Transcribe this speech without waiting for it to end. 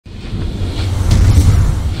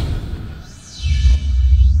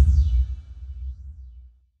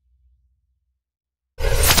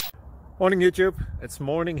Morning YouTube, it's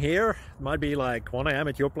morning here. It might be like 1 a.m.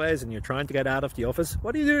 at your place and you're trying to get out of the office.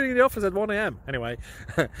 What are you doing in the office at 1 a.m? Anyway,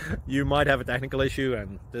 you might have a technical issue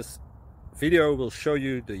and this video will show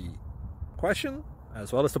you the question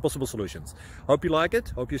as well as the possible solutions. Hope you like it,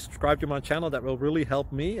 hope you subscribe to my channel. That will really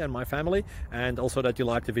help me and my family, and also that you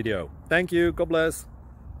like the video. Thank you, God bless.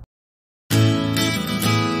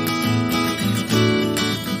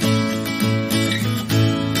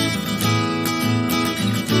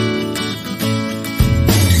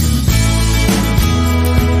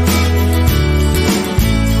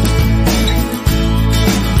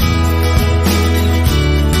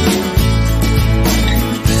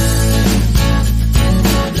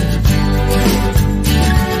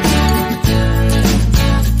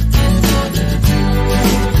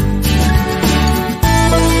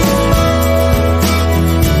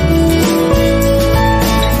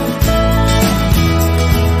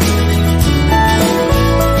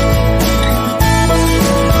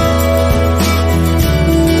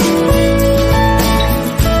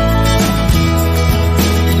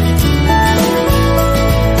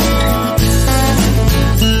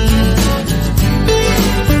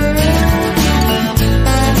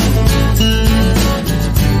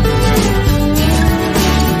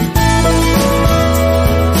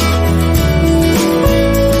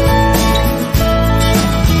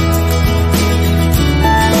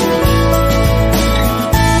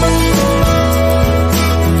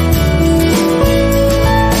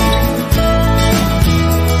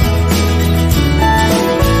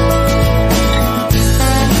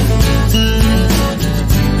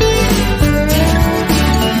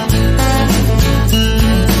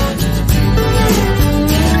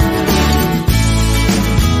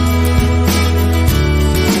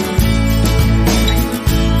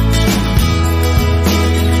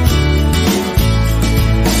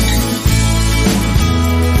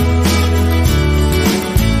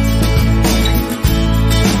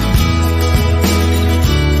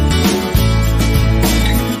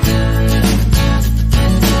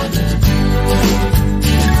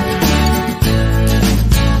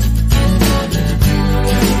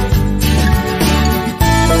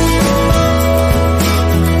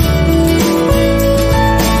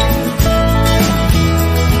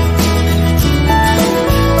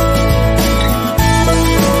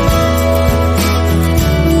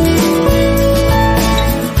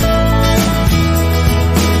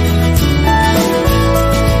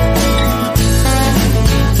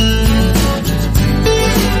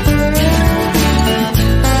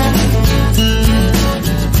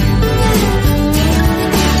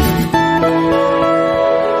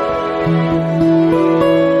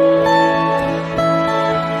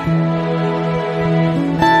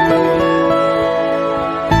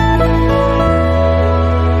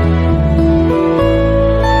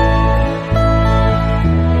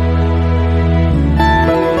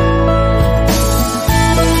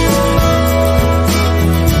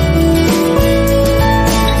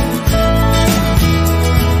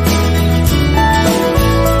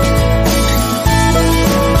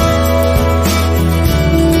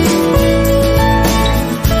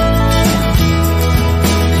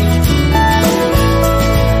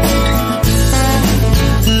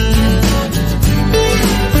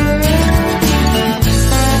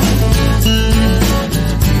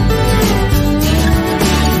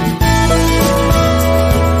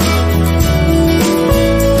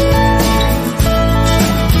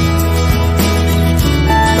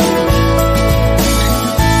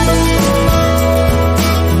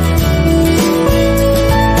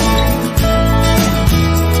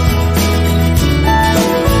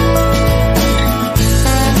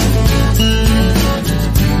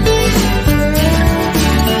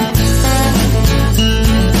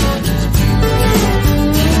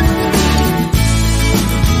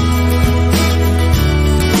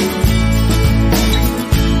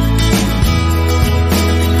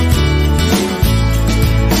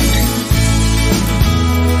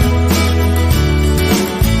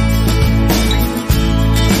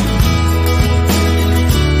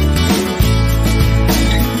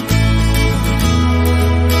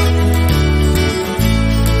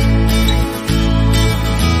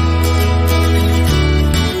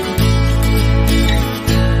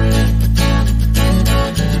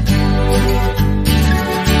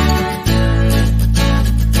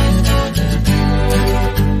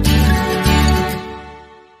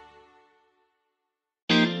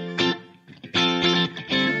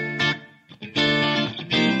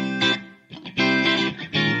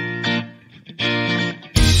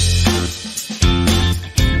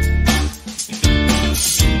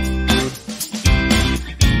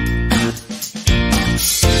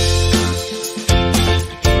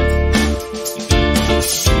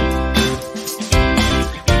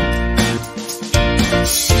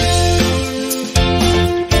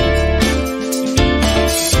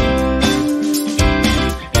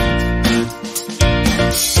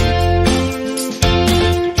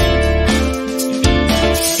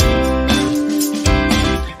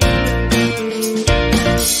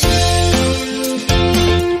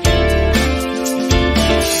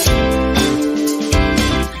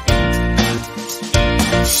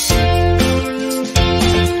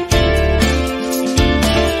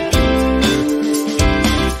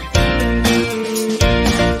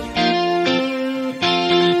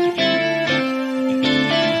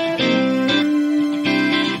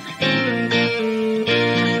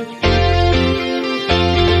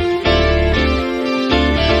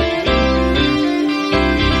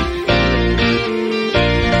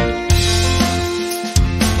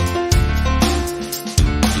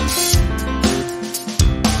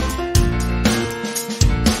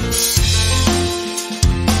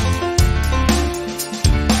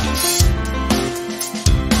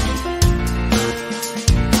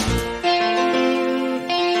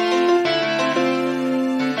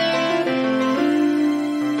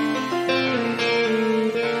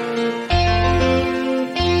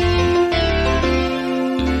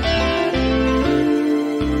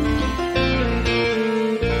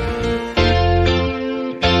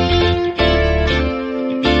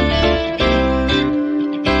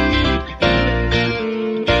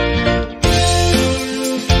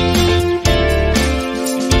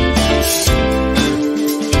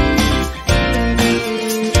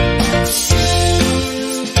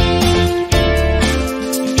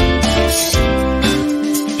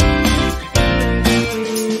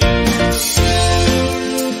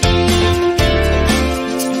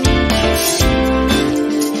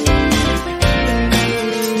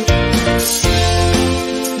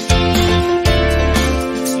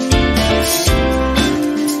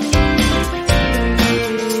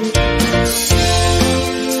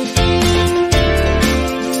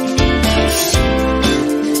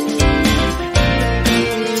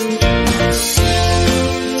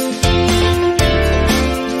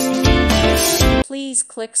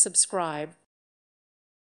 please click subscribe.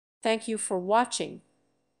 Thank you for watching.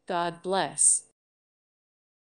 God bless.